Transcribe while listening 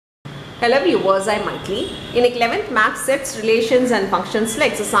Hello viewers, I am Mythili. In 11th Maths Sets Relations and Functions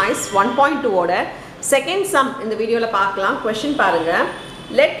exercise 1.2 oda second sum in the video la paakalam. Question parunga.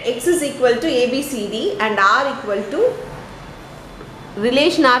 Let x is equal to abcd and r equal to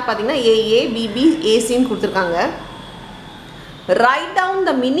relation r pathina aa bb ac nu kuduthirukanga. Write down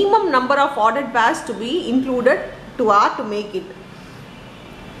the minimum number of ordered pairs to be included to r to make it.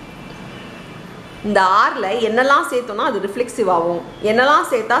 இந்த ஆர்ல என்னெல்லாம் சேர்த்தோம்னா அது reflexive ஆகும், என்னெல்லாம்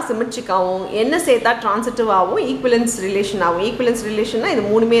சேர்த்தா symmetric ஆகும், என்ன சேர்த்தா ட்ரான்சிட்டிவ் ஆகும், ஈக்குவலன்ஸ் ரிலேஷன் ஆகும். ஈக்குவலன்ஸ் ரிலேஷன்னா இது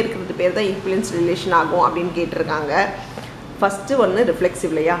மூணுமே இருக்கிறது பேர் தான் ஈக்குவலன்ஸ் ரிலேஷன் ஆகும் அப்படின்னு கேட்டிருக்காங்க. ஃபஸ்ட்டு ஒன்று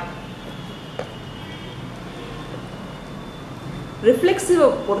ரிஃப்ளெக்சிவ் இல்லையா? ரிஃப்ளெக்சிவை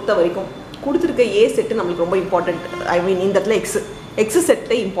பொறுத்த வரைக்கும் கொடுத்துருக்க ஏ செட்டு நம்மளுக்கு ரொம்ப இம்பார்ட்டண்ட். ஐ மீன் இந்த இடத்துல எக்ஸ்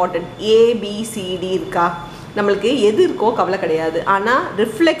செட்டு இம்பார்ட்டண்ட். ஏபிசிடி இருக்கா, நம்மளுக்கு எது இருக்கோ கவலை கிடையாது. ஆனால்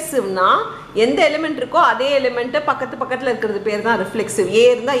ரிஃப்ளெக்சிவ்னா எந்த எலிமெண்ட் இருக்கோ அதே எலிமெண்ட்டை பக்கத்தில் இருக்கிறது பேர் தான் ரிஃப்ளெக்சிவ். ஏ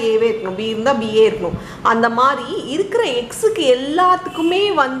இருந்தால் ஏவே இருக்கணும், பி இருந்தால் பிஏ இருக்கணும். அந்த மாதிரி இருக்கிற எக்ஸுக்கு எல்லாத்துக்குமே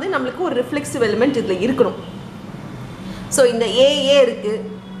நம்மளுக்கு ஒரு ரிஃப்ளெக்சிவ் எலிமெண்ட் இதில் இருக்கணும். ஸோ இந்த ஏஏ இருக்குது,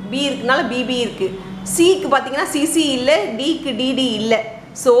 பி இருக்குனால பிபி இருக்குது, சிக்கு பார்த்தீங்கன்னா சிசி இல்லை, டிக்கு டிடி இல்லை.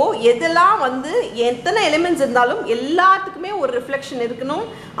 ஸோ எதெல்லாம் எத்தனை எலிமெண்ட்ஸ் இருந்தாலும் எல்லாத்துக்குமே ஒரு ரிஃப்ளெக்ஷன் இருக்கணும்.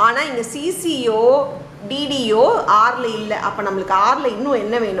 ஆனால் இங்கே சிசியோ டிடியோ ஆரில் இல்லை. அப்போ நம்மளுக்கு ஆரில் இன்னும்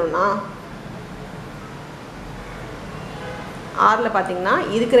என்ன வேணும்னா, ஆரில் பார்த்தீங்கன்னா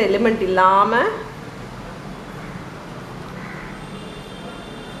இருக்கிற எலிமெண்ட் இல்லாமல்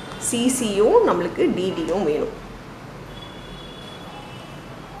சிசியும் நம்மளுக்கு டிடியும் வேணும்.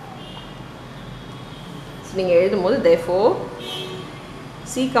 நீங்கள் எழுதும்போது therefore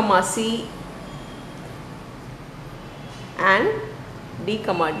C, C and D,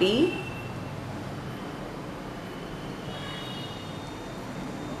 D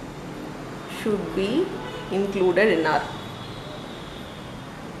should be included in R.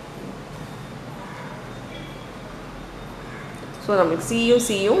 So நம்மளுக்கு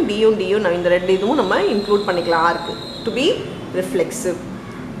சியும் டியும் நம்ம இந்த ரெண்டு இதுவும் நம்ம இன்க்ளூட் பண்ணிக்கலாம் ஆருக்கு டு பி ரிஃப்ளெக்சிவ்.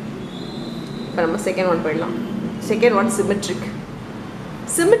 இப்போ நம்ம செகண்ட் ஒன் போயிடலாம். Second one symmetric.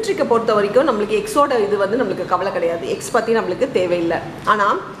 சிமெட்ரிக்கை பொறுத்த வரைக்கும் நம்மளுக்கு எக்ஸோட இது நம்மளுக்கு கவலை கிடையாது. எக்ஸ் பற்றி நம்மளுக்கு தேவையில்லை.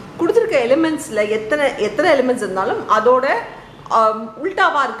 ஆனால் கொடுத்துருக்க எலிமெண்ட்ஸில் எத்தனை எலிமெண்ட்ஸ் இருந்தாலும் அதோட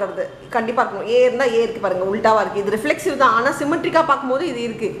உல்டாவாக இருக்கிறது கண்டிப்பாக இருக்கணும். ஏ இருந்தால் ஏ இருக்குது பாருங்கள், உல்டாவாக இருக்குது. இது ரிஃப்ளெக்சிவ் தான். ஆனால் சிமெட்ரிக்காக பார்க்கும்போது இது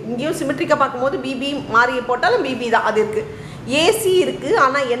இருக்குது. இங்கேயும் சிமெட்ரிக்காக பார்க்கும்போது பிபி மாறியை போட்டாலும் பிபி தான் அது இருக்குது. ஏசி இருக்குது,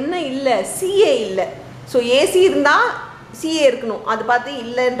 ஆனால் என்ன இல்லை, சிஏ இல்லை. ஸோ ஏசி இருந்தால் சிஏ இருக்கணும், அது பார்த்து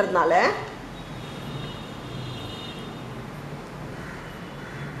இல்லைன்றதுனால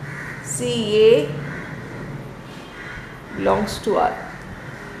CA belongs to R.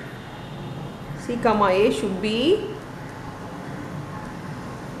 C, A should be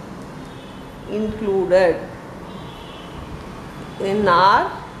included in R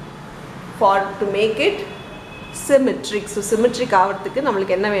for to make it symmetric. So symmetric ஆகிறதுக்கு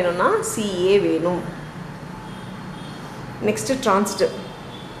நம்மளுக்கு என்ன வேணும்னா CA வேணும். Next transitive.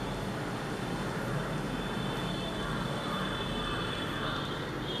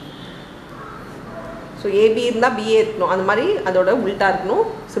 ஸோ ஏபி இருந்தால் பிஏ இருக்கணும், அந்த மாதிரி அதோட உல்ட்டா இருக்கணும்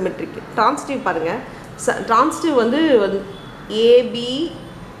சிமெட்ரிக். ட்ரான்சிட்டிவ் பாருங்கள். Transitive AB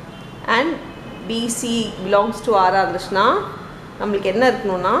and PC belongs to ஆராக இருந்துச்சுன்னா நம்மளுக்கு என்ன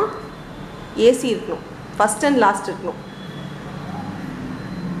இருக்கணும்னா ஏசி இருக்கணும், ஃபஸ்ட் அண்ட் லாஸ்ட் இருக்கணும்.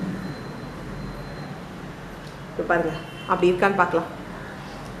 இப்போ பாருங்கள் அப்படி இருக்கான்னு பார்க்கலாம்.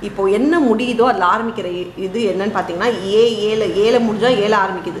 இப்போது என்ன முடியுதோ அதில் ஆரம்பிக்கிற இது என்னன்னு பார்த்தீங்கன்னா ஏல முடிஞ்சால் ஏல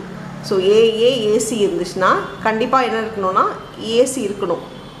ஆரம்பிக்குது. ஸோ ஏசி இருந்துச்சுன்னா கண்டிப்பாக என்ன இருக்கணும்னா ஏசி இருக்கணும்.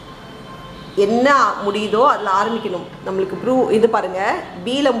 என்ன முடியுதோ அதில் ஆரம்பிக்கணும். நம்மளுக்கு இது பாருங்கள்,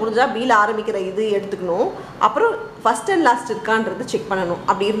 பியில் முடிஞ்சால் பியில் ஆரம்பிக்கிற இது எடுத்துக்கணும். அப்புறம் ஃபஸ்ட் அண்ட் லாஸ்ட் இருக்கான்றது செக் பண்ணணும்.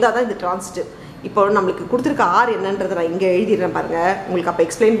 அப்படி இருந்தால் தான் இது ட்ரான்சிட்டிவ். இப்போ நம்மளுக்கு கொடுத்துருக்க ஆர் என்னன்றதை நான் இங்கே எழுதிடுறேன் பாருங்கள், உங்களுக்கு அப்போ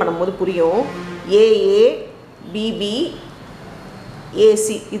எக்ஸ்பிளைன் பண்ணும்போது புரியும். ஏஏ பிபி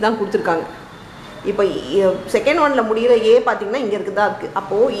ஏசி இதுதான் கொடுத்துருக்காங்க. இப்போ செகண்ட் ஒனில் முடிகிற ஏ பார்த்திங்கன்னா இங்கே இருக்குதா இருக்குது.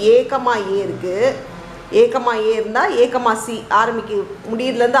 அப்போது ஏகமா ஏ இருக்குது. ஏகமா ஏ இருந்தால் ஏகமா சி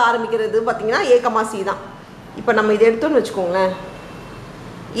முடியறதுலேருந்து ஆரம்பிக்கிறது பார்த்திங்கன்னா ஏகமா சி தான். இப்போ நம்ம இதை எடுத்தோன்னு வச்சுக்கோங்களேன்,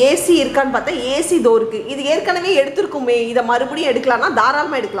 ஏசி இருக்கான்னு பார்த்தா ஏசி தோ இருக்குது. இது ஏற்கனவே எடுத்துருக்குமே, இதை மறுபடியும் எடுக்கலாம்னா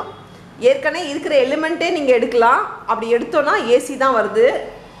தாராளமாக எடுக்கலாம். ஏற்கனவே இருக்கிற எலிமெண்ட்டே நீங்கள் எடுக்கலாம். அப்படி எடுத்தோன்னா ஏசி தான் வருது.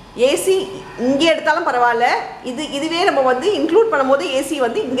 ஏசி இங்கே எடுத்தாலும் பரவாயில்ல, இதுவே நம்ம இன்க்ளூட் பண்ணும்போது ஏசி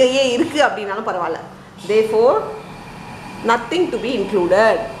இங்கேயே இருக்குது அப்படின்னாலும் பரவாயில்ல. therefore nothing to be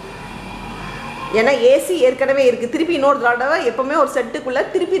included. ஏன்னா ஏசி ஏற்கனவே இருக்குது, திருப்பி இன்னொரு தடவை எப்போவுமே ஒரு செட்டுக்குள்ளே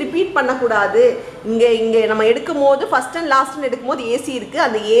திருப்பி ரிப்பீட் பண்ணக்கூடாது. இங்கே நம்ம எடுக்கும் போது ஃபஸ்ட் அண்ட் லாஸ்ட்னு எடுக்கும் போது ஏசி இருக்குது,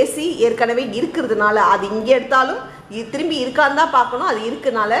 அந்த ஏசி ஏற்கனவே இருக்கிறதுனால அது இங்கே எடுத்தாலும் திரும்பி இருக்கான்னு தான் பார்க்கணும். அது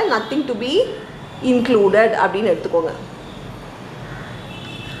இருக்குனால நத்திங் டு பி இன்க்ளூடட் அப்படின்னு எடுத்துக்கோங்க.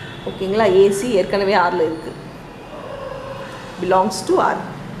 ஓகேங்களா? ஏசி ஏற்கனவே ஆரில் இருக்குது, பிலாங்ஸ் டு ஆர்.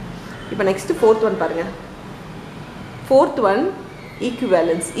 இப்போ நெக்ஸ்ட்டு ஃபோர்த் ஒன் பாருங்கள். Fourth one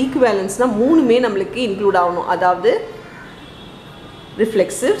equivalence. ஈக்குவேலன்ஸ்னால் மூணுமே நம்மளுக்கு இன்க்ளூட் ஆகணும். அதாவது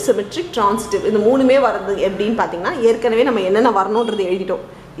ரிஃப்ளெக்சிவ், சிமெட்ரிக், ட்ரான்சிட்டிவ், இந்த மூணுமே வரது எப்படின்னு பார்த்தீங்கன்னா ஏற்கனவே நம்ம என்னென்ன வரணுன்றது எழுதிட்டோம்.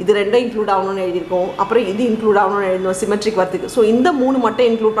 இது ரெண்டும் இன்க்ளூட் ஆகணும்னு எழுதியிருக்கோம், அப்புறம் இது இன்க்ளூட் ஆகணும்னு எழுதணும் சிமெட்ரிக் வரதுக்கு. ஸோ இந்த மூணு மட்டும்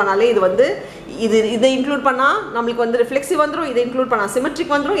இன்க்ளூட் பண்ணாலே இது வந்து இதை இன்க்ளூட் பண்ணால் நம்மளுக்கு வந்து ரிஃப்ளெக்சிவ் வந்துடும், இதை இன்க்ளூட் பண்ணால்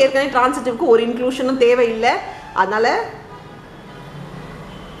சிமெட்ரிக் வந்துடும். ஏற்கனவே ட்ரான்சிட்டிவ்க்கு ஒரு இன்க்ளூஷனும் தேவையில்லை. அதனால்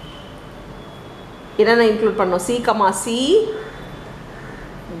என்னென்ன இன்க்ளூட் பண்ணோம்? C, C,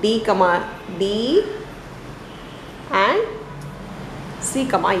 D, D and C,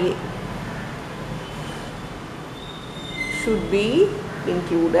 A should be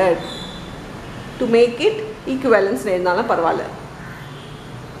included to make it equivalence இருந்தாலும் பரவாயில்ல.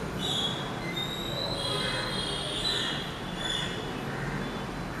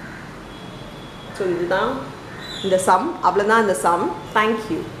 ஸோ இதுதான் இந்த சம். அவ்வளோதான் இந்த சம்.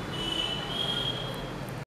 தேங்க்யூ.